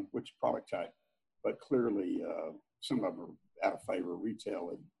which product type, but clearly some of them are out of favor,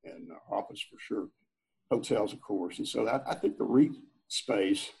 retail and office for sure, hotels, of course. And so I think the REIT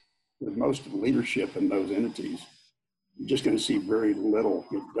space, with most of the leadership in those entities, you're just going to see very little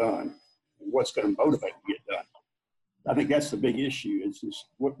get done. And what's going to motivate to get done? I think that's the big issue. It's just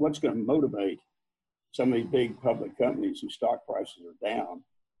what's going to motivate some of these big public companies whose stock prices are down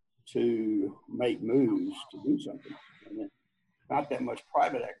to make moves to do something. And not that much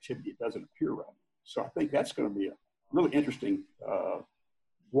private activity, it doesn't appear right now. So I think that's going to be a really interesting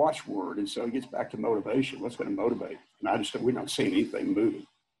watchword. And so it gets back to motivation. What's going to motivate? And we're not seeing anything moving.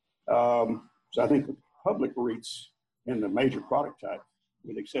 So I think the public REITs in the major product type,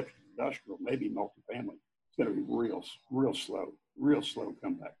 with the exception of industrial, maybe multifamily, it's going to be real slow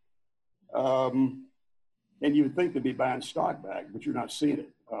comeback. And you would think they'd be buying stock back, but you're not seeing it.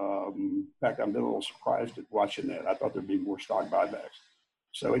 In fact, I've been a little surprised at watching that. I thought there'd be more stock buybacks.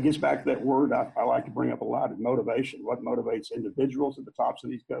 So it gets back to that word I like to bring up a lot, is motivation. What motivates individuals at the tops of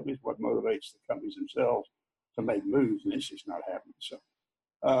these companies? What motivates the companies themselves to make moves? And it's just not happening. So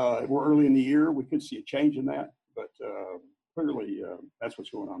we're early in the year. We could see a change in that, but clearly that's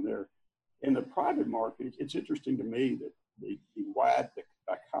what's going on there. In the private market, it's interesting to me that the wide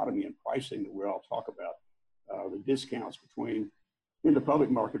dichotomy in pricing that we all talk about, the discounts between in the public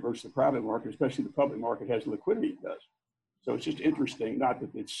market versus the private market, especially the public market has liquidity it does. So it's just interesting, not that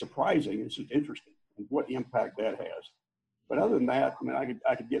it's surprising, it's just interesting and what impact that has. But other than that, I mean,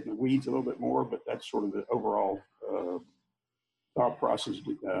 I could get in the weeds a little bit more, but that's sort of the overall thought process,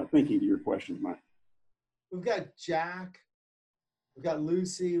 thinking to your question, Mike. We've got Jack, we've got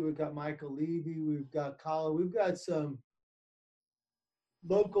Lucy, we've got Michael Levy, we've got Colin, we've got some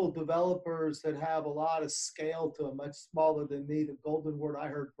local developers that have a lot of scale to them, much smaller than me. The golden word I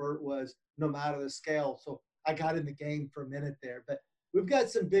heard, Bert, was no matter the scale. So I got in the game for a minute there. But we've got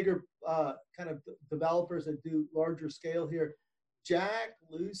some bigger kind of developers that do larger scale here. Jack,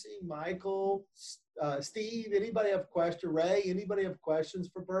 Lucy, Michael, Steve, anybody have questions? Ray, anybody have questions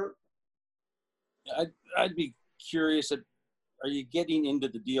for Bert? I'd be curious, are you getting into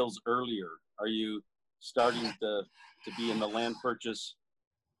the deals earlier? Are you starting to be in the land purchase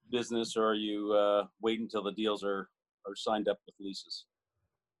business, or are you waiting until the deals are signed up with leases?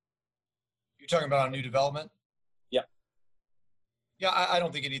 You're talking about a new development? Yeah. Yeah, I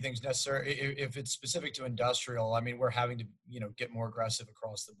don't think anything's necessary. If it's specific to industrial, I mean, we're having to, get more aggressive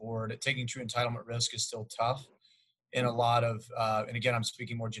across the board. Taking true entitlement risk is still tough in a lot of, and again, I'm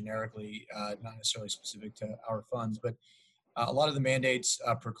speaking more generically, not necessarily specific to our funds, but a lot of the mandates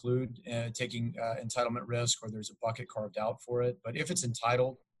preclude taking entitlement risk, or there's a bucket carved out for it. But if it's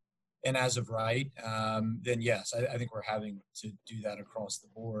entitled and as of right, then yes, I think we're having to do that across the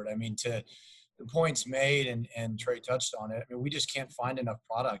board. I mean, to the points made, and Trey touched on it, I mean, we just can't find enough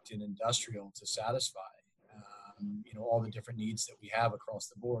product in industrial to satisfy, all the different needs that we have across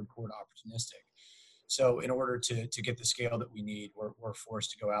the board, core to opportunistic. So in order to get the scale that we need, we're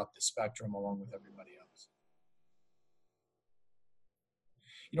forced to go out the spectrum along with everybody else.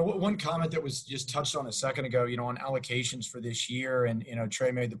 One comment that was just touched on a second ago, on allocations for this year, and,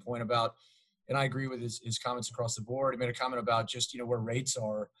 Trey made the point about, and I agree with his comments across the board. He made a comment about just, where rates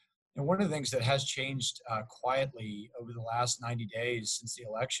are. And one of the things that has changed quietly over the last 90 days since the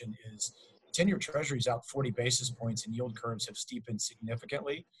election is 10-year Treasuries out 40 basis points, and yield curves have steepened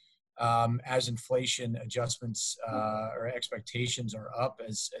significantly as inflation adjustments or expectations are up,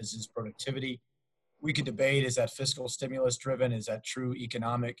 as is productivity. We could debate, is that fiscal stimulus driven? Is that true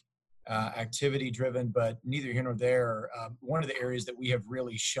economic activity driven? But neither here nor there. One of the areas that we have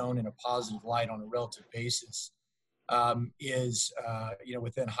really shown in a positive light on a relative basis is,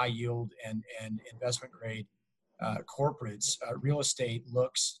 within high yield and investment grade corporates, real estate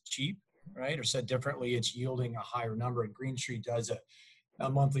looks cheap, right? Or said differently, it's yielding a higher number. And Green Street does a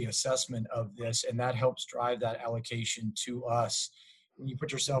monthly assessment of this, and that helps drive that allocation to us. When you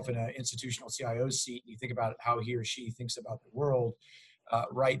put yourself in an institutional CIO's seat and you think about how he or she thinks about the world,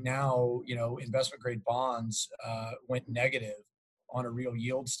 right now, investment grade bonds went negative on a real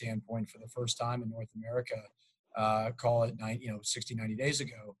yield standpoint for the first time in North America, call it 60, 90 days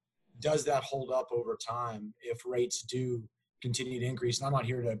ago. Does that hold up over time if rates do continue to increase? And I'm not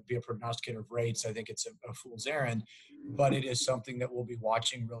here to be a prognosticator of rates. I think it's a fool's errand, but it is something that we'll be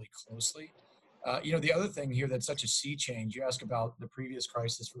watching really closely. The other thing here that's such a sea change, you ask about the previous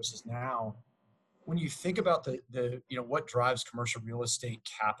crisis versus now. When you think about the what drives commercial real estate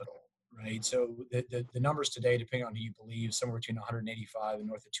capital, right? So the numbers today, depending on who you believe, somewhere between 185 and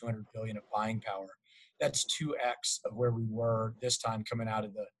north of 200 billion of buying power. That's 2x of where we were this time coming out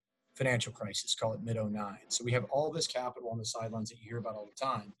of the financial crisis, call it mid-09. So we have all this capital on the sidelines that you hear about all the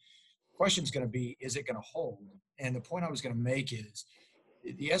time. The question is going to be, is it going to hold? And the point I was going to make is,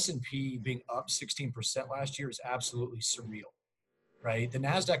 the S&P being up 16% last year is absolutely surreal, right? The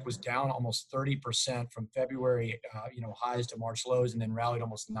NASDAQ was down almost 30% from February, highs to March lows, and then rallied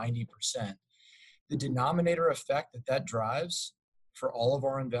almost 90%. The denominator effect that drives for all of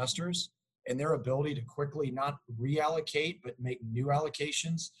our investors and their ability to quickly not reallocate, but make new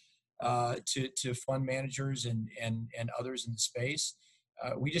allocations to fund managers and others in the space,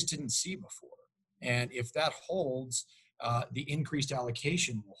 we just didn't see before. And if that holds, the increased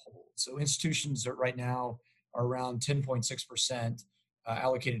allocation will hold. So institutions are right now are around 10.6%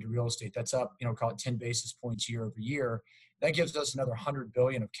 allocated to real estate. That's up, call it 10 basis points year over year. That gives us another 100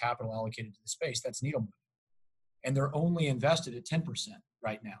 billion of capital allocated to the space. That's needle moving. And they're only invested at 10%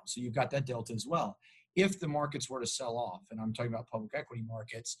 right now. So you've got that delta as well. if the markets were to sell off, and I'm talking about public equity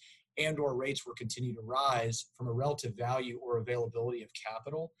markets, and or rates were continue to rise from a relative value or availability of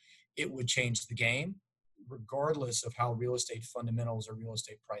capital, it would change the game, regardless of how real estate fundamentals or real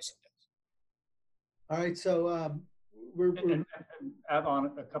estate pricing does. All right, so we're and add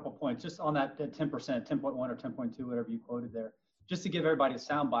on a couple points just on that 10%, 10.1 or 10.2, whatever you quoted there. Just to give everybody a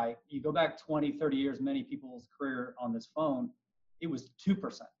soundbite, you go back 20, 30 years, many people's career on this phone, it was 2%.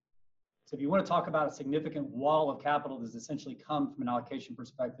 So if you want to talk about a significant wall of capital that's essentially come from an allocation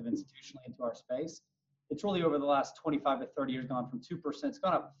perspective institutionally into our space, it's really over the last 25 to 30 years gone from 2%, it's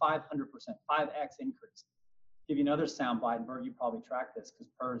gone up 500%, 5x increase. Give you another soundbite, and Bert, you probably track this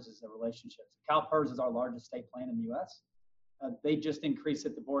because PERS is a relationship. So CalPERS is our largest state plan in the US. They just increased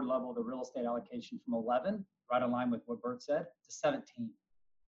at the board level the real estate allocation from 11, right in line with what Bert said, to 17.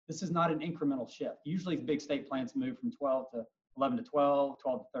 This is not an incremental shift. Usually big state plans move from 11 to 12,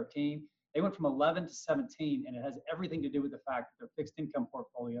 12 to 13. They went from 11 to 17, and it has everything to do with the fact that their fixed income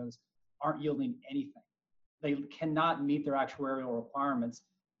portfolios aren't yielding anything. They cannot meet their actuarial requirements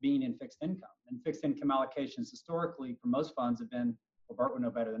being in fixed income. And fixed income allocations historically for most funds have been, well, Bert would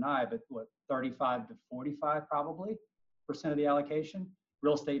know better than I, but what, 35 to 45 probably % of the allocation,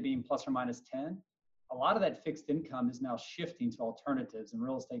 real estate being plus or minus 10. A lot of that fixed income is now shifting to alternatives, and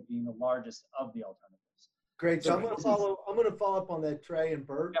real estate being the largest of the alternatives. great. So I'm going to follow up on that, Trey and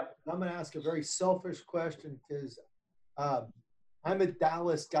Bert. Yep. I'm going to ask a very selfish question because I'm a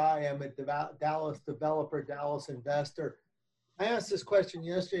Dallas guy. I'm a Dallas developer, Dallas investor. I asked this question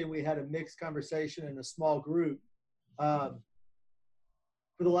yesterday. We had a mixed conversation in a small group. For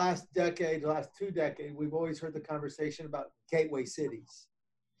the last decade, the last 2 decades, we've always heard the conversation about gateway cities.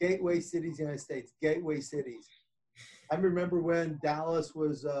 Gateway cities, United States, gateway cities. I remember when Dallas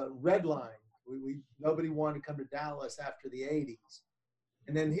was redlined. Nobody wanted to come to Dallas after the 80s.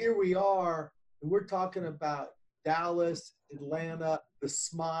 And then here we are, and we're talking about Dallas, Atlanta, the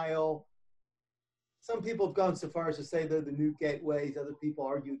Smile. Some people have gone so far as to say they're the new gateways. Other people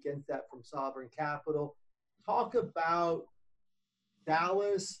argue against that from sovereign capital. Talk about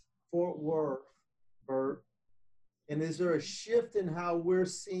Dallas, Fort Worth, Bert, and is there a shift in how we're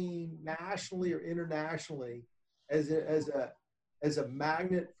seen nationally or internationally as a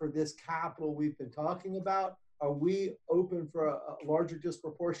magnet for this capital we've been talking about? Are we open for a larger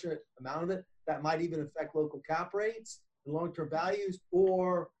disproportionate amount of it that might even affect local cap rates and long-term values,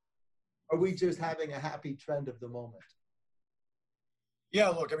 or are we just having a happy trend of the moment? Yeah,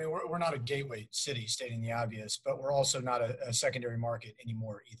 look, I mean, we're not a gateway city, stating the obvious, but we're also not a secondary market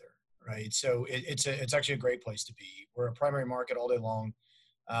anymore either, right? So it's actually a great place to be. We're a primary market all day long,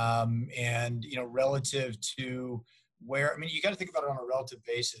 and relative to where, I mean, you got to think about it on a relative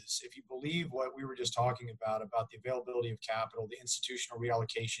basis. If you believe what we were just talking about the availability of capital, the institutional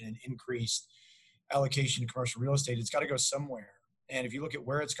reallocation, and increased allocation to commercial real estate, it's got to go somewhere. And if you look at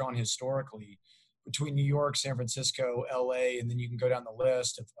where it's gone historically, between New York, San Francisco, LA, and then you can go down the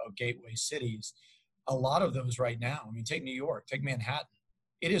list of gateway cities, a lot of those right now, I mean, take New York, take Manhattan,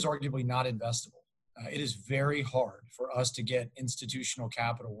 it is arguably not investable. It is very hard for us to get institutional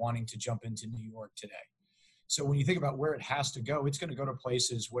capital wanting to jump into New York today. So when you think about where it has to go, it's going to go to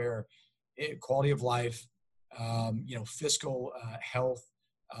places where quality of life, fiscal health,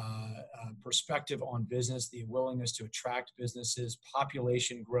 perspective on business, the willingness to attract businesses,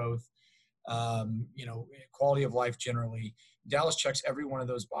 population growth, quality of life generally. Dallas checks every one of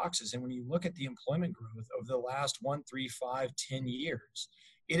those boxes. And when you look at the employment growth over the last 1, 3, 5, 10 years,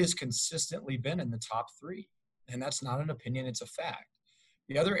 it has consistently been in the top 3. And that's not an opinion, it's a fact.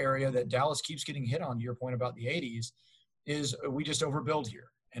 The other area that Dallas keeps getting hit on, to your point about the 80s, is we just overbuild here.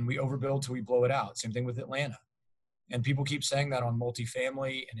 And we overbuild till we blow it out. Same thing with Atlanta. And people keep saying that on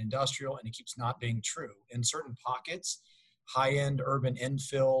multifamily and industrial, and it keeps not being true. In certain pockets, high-end urban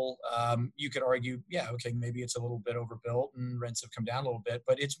infill, you could argue, yeah, okay, maybe it's a little bit overbuilt and rents have come down a little bit,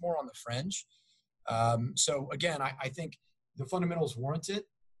 but it's more on the fringe. So again, I think the fundamentals warrant it,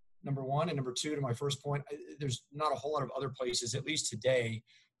 number one. And number two, to my first point, there's not a whole lot of other places, at least today,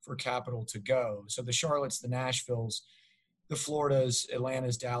 for capital to go. So the Charlottes, the Nashvilles, the Floridas,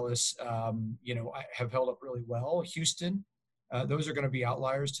 Atlantas, Dallas, have held up really well. Houston, those are going to be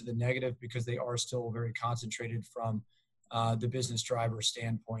outliers to the negative because they are still very concentrated from the business driver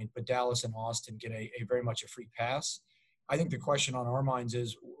standpoint. But Dallas and Austin get a very much a free pass. I think the question on our minds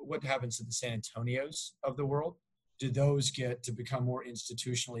is what happens to the San Antonios of the world? Do those get to become more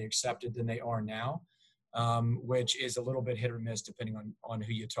institutionally accepted than they are now? Which is a little bit hit or miss depending on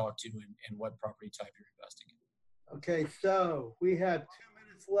who you talk to and what property type you're investing in. Okay, so we have 2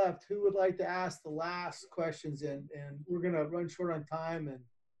 minutes left. Who would like to ask the last questions? And we're going to run short on time, and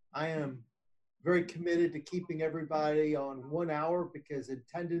I am very committed to keeping everybody on 1 hour because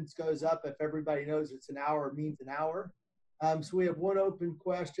attendance goes up. If everybody knows it's an hour, it means an hour. So we have one open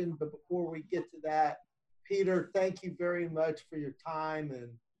question, but before we get to that, Peter, thank you very much for your time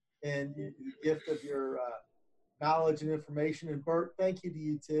and the gift of your knowledge and information. And Bert, thank you to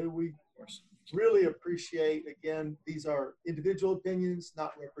you too. We really appreciate, again, these are individual opinions,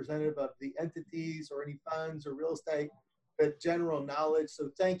 not representative of the entities or any funds or real estate, but general knowledge. So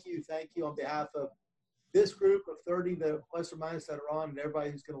thank you on behalf of this group of 30 that plus or minus that are on, and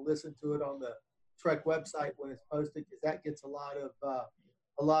everybody who's going to listen to it on the Trek website when it's posted, because that gets a lot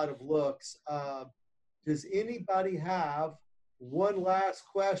of looks. Does anybody have one last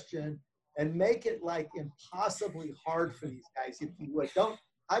question? And make it like impossibly hard for these guys, if you would.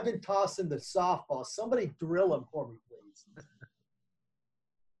 I've been tossing the softball. Somebody drill them for me, please.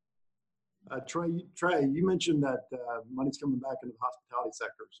 Trey, you mentioned that money's coming back into the hospitality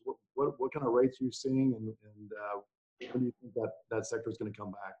sectors. What kind of rates are you seeing, and when do you think that sector is going to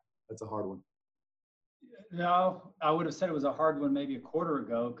come back? That's a hard one. No, I would have said it was a hard one maybe a quarter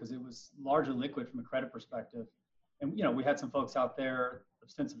ago because it was largely liquid from a credit perspective. And, we had some folks out there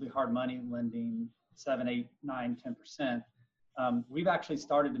ostensibly hard money lending 7, 8, 9, 10%. We've actually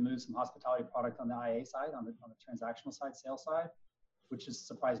started to move some hospitality product on the IA side, on the transactional side, sales side, which has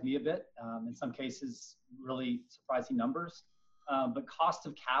surprised me a bit. In some cases, really surprising numbers. But cost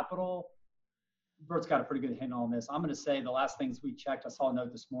of capital, Bert's got a pretty good handle on this. I'm going to say the last things we checked, I saw a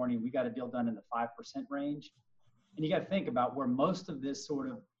note this morning, we got a deal done in the 5% range. And you got to think about where most of this sort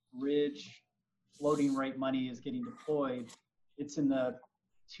of bridge floating rate money is getting deployed. It's in the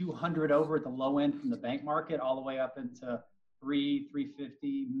 200 over at the low end from the bank market, all the way up into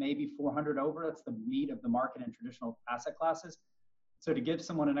 350, maybe 400 over. That's the meat of the market in traditional asset classes. So to give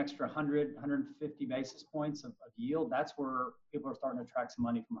someone an extra 100, 150 basis points of yield, that's where people are starting to attract some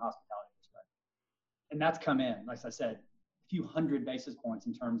money from a hospitality perspective. And that's come in, like I said, a few hundred basis points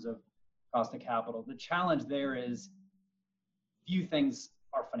in terms of cost of capital. The challenge there is few things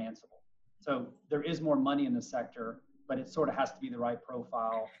are financeable. So there is more money in the sector, but it sort of has to be the right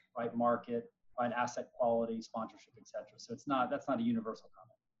profile, right market, right asset quality, sponsorship, et cetera. So that's not a universal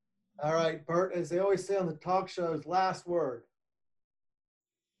comment. All right, Bert, as they always say on the talk shows, last word.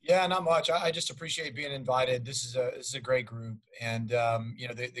 Yeah, not much. I just appreciate being invited. This is a great group, and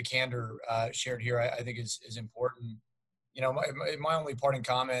the candor shared here I think is important. My only parting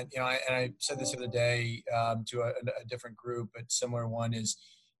comment, and I said this the other day to a different group, but similar one is,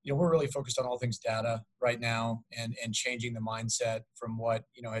 we're really focused on all things data right now, and changing the mindset from what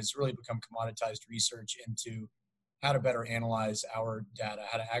has really become commoditized research into how to better analyze our data,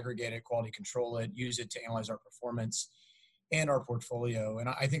 how to aggregate it, quality control it, use it to analyze our performance and our portfolio. And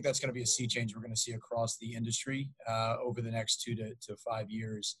I think that's going to be a sea change we're going to see across the industry over the next 2 to 5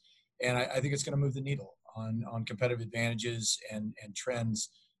 years. And I think it's going to move the needle on competitive advantages and trends,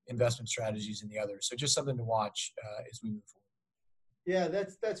 investment strategies, and the others. So just something to watch as we move forward. Yeah,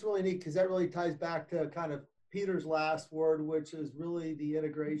 that's really neat, because that really ties back to kind of Peter's last word, which is really the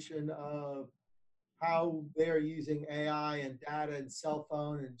integration of how they're using AI and data and cell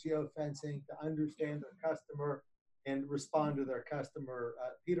phone and geofencing to understand their customer and respond to their customer.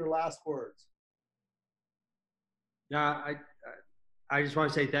 Peter, last words. I just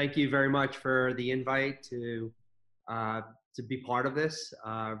want to say thank you very much for the invite to be part of this.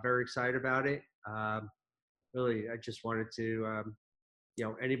 Very excited about it. Really, I just wanted to,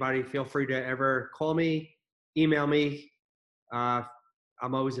 anybody feel free to ever call me, email me.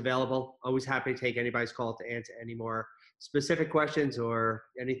 I'm always available. Always happy to take anybody's call to answer any more specific questions or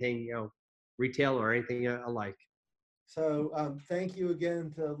anything, retail or anything alike. So thank you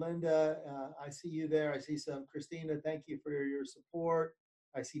again to Linda. I see you there. I see some Christina. Thank you for your support.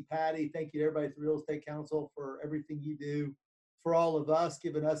 I see Patty. Thank you to everybody at the Real Estate Council for everything you do for all of us,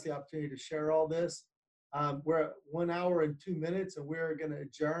 giving us the opportunity to share all this. We're at 1 hour and 2 minutes, and we're going to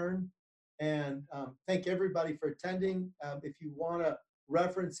adjourn. And thank everybody for attending. If you want to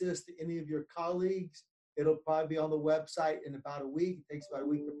reference this to any of your colleagues, it'll probably be on the website in about a week. It takes about a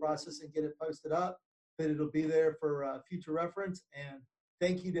week to process and get it posted up, but it'll be there for future reference. And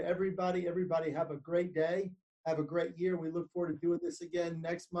thank you to everybody. Everybody have a great day. Have a great year. We look forward to doing this again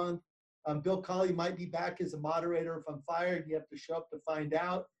next month. Bill Colley might be back as a moderator if I'm fired. You have to show up to find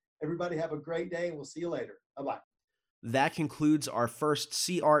out. Everybody have a great day, and we'll see you later. Bye-bye. That concludes our first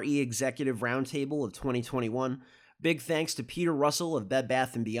CRE Executive Roundtable of 2021. Big thanks to Peter Russell of Bed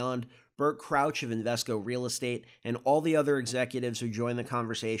Bath & Beyond, Bert Crouch of Invesco Real Estate, and all the other executives who joined the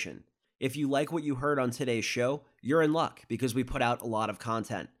conversation. If you like what you heard on today's show, you're in luck because we put out a lot of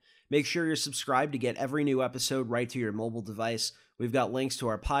content. Make sure you're subscribed to get every new episode right to your mobile device. We've got links to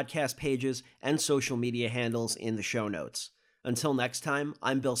our podcast pages and social media handles in the show notes. Until next time,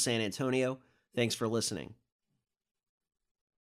 I'm Bill San Antonio. Thanks for listening.